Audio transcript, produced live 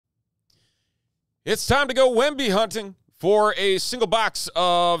It's time to go WEMBY hunting for a single box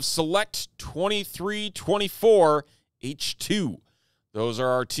of Select 23-24 H2. Those are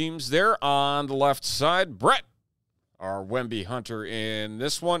our teams there on the left side. Brett, our WEMBY hunter in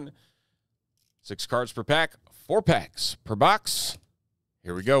this one. 6 cards per pack, 4 packs per box.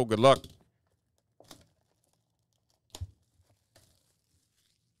 Here we go. Good luck.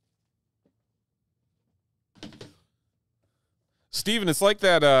 Steven, it's like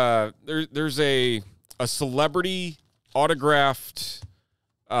that there's a celebrity autographed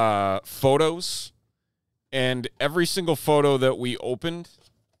photos, and every single photo that we opened,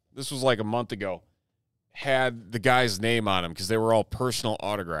 this was like a month ago, had the guy's name on them because they were all personal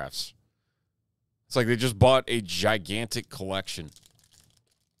autographs. It's like they just bought a gigantic collection.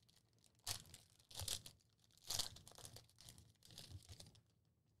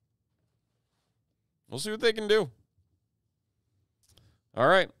 We'll see what they can do. All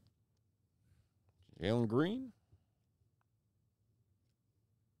right. Jalen Green.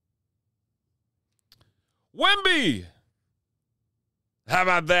 WEMBY. How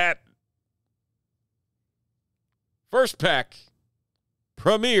about that? First pack.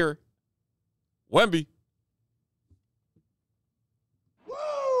 Premier. WEMBY. Woo!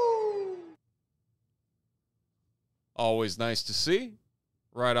 Always nice to see.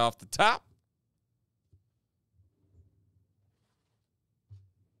 Right off the top.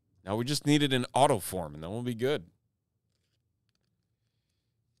 Now we just needed an auto form, and then we'll be good.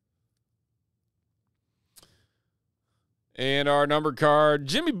 And our number card,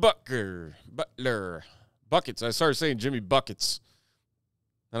 Jimmy Butler. Buckets. I started saying Jimmy Buckets.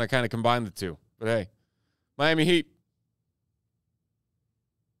 And I kind of combined the two. But hey, Miami Heat.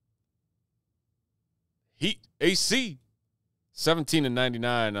 Heat AC.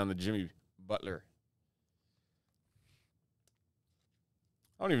 17/99 on the Jimmy Butler.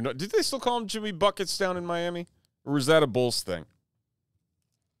 I don't even know. Did they still call him Jimmy Buckets down in Miami? Or was that a Bulls thing?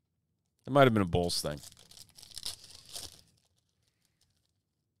 It might have been a Bulls thing.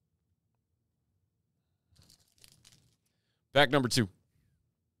 Pack number 2.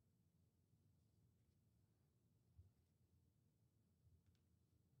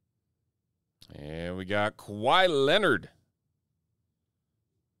 And we got Kawhi Leonard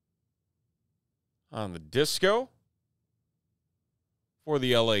on the disco for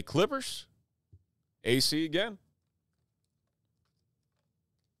the LA Clippers. AC again.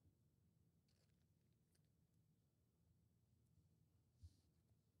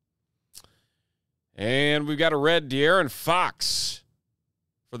 And we've got a red De'Aaron Fox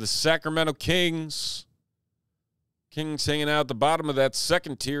for the Sacramento Kings. Kings hanging out at the bottom of that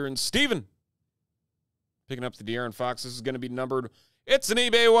second tier. And Steven picking up the De'Aaron Fox. This is going to be numbered. It's an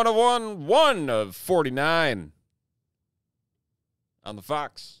eBay 101, 1 of 49 on the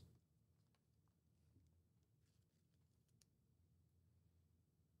Fox.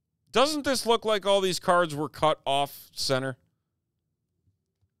 Doesn't this look like all these cards were cut off center?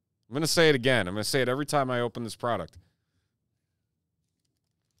 I'm going to say it again. I'm going to say it every time I open this product.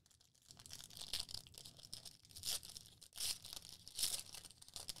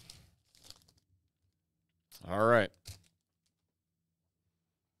 All right.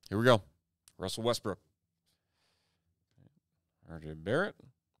 Here we go. Russell Westbrook. R.J. Barrett.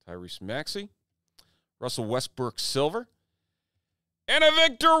 Tyrese Maxey. Russell Westbrook Silver. And a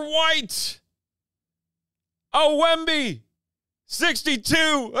Victor White. A WEMBY.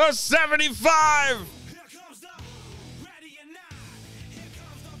 62 of 75.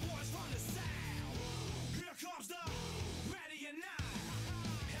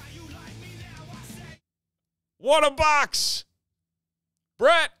 What a box.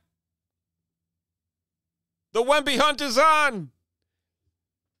 Brett. The WEMBY hunt is on.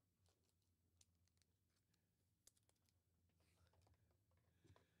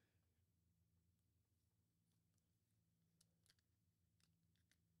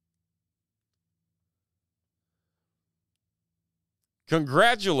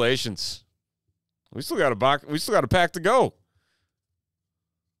 Congratulations. We still got a box. We still got a pack to go.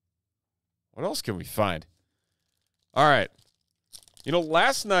 What else can we find? All right. You know,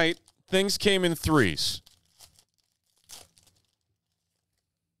 last night things came in threes.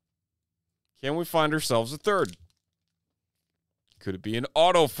 Can we find ourselves a third? Could it be an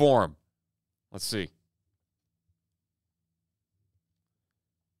auto form? Let's see.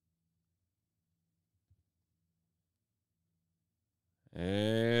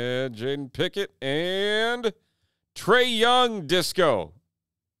 And Jaden Pickett and Trae Young disco.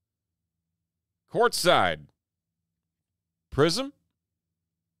 Courtside. Prism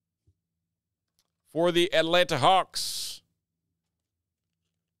for the Atlanta Hawks.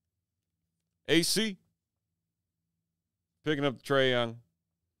 AC. Picking up the Trae Young.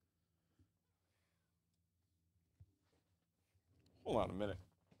 Hold on a minute.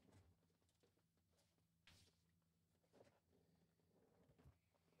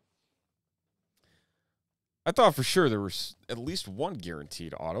 I thought for sure there was at least one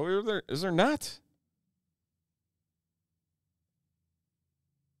guaranteed auto. Is there not?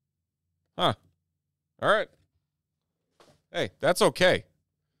 Huh. All right. Hey, that's okay.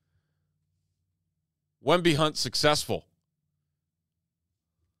 Wemby hunt successful.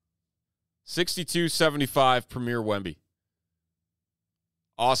 62.75 Premier Wemby.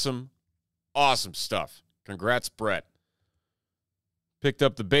 Awesome. Awesome stuff. Congrats, Brett. Picked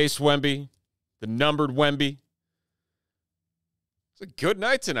up the base Wemby. The numbered Wemby. It's a good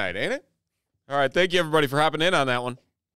night tonight, ain't it? All right, thank you, everybody, for hopping in on that one.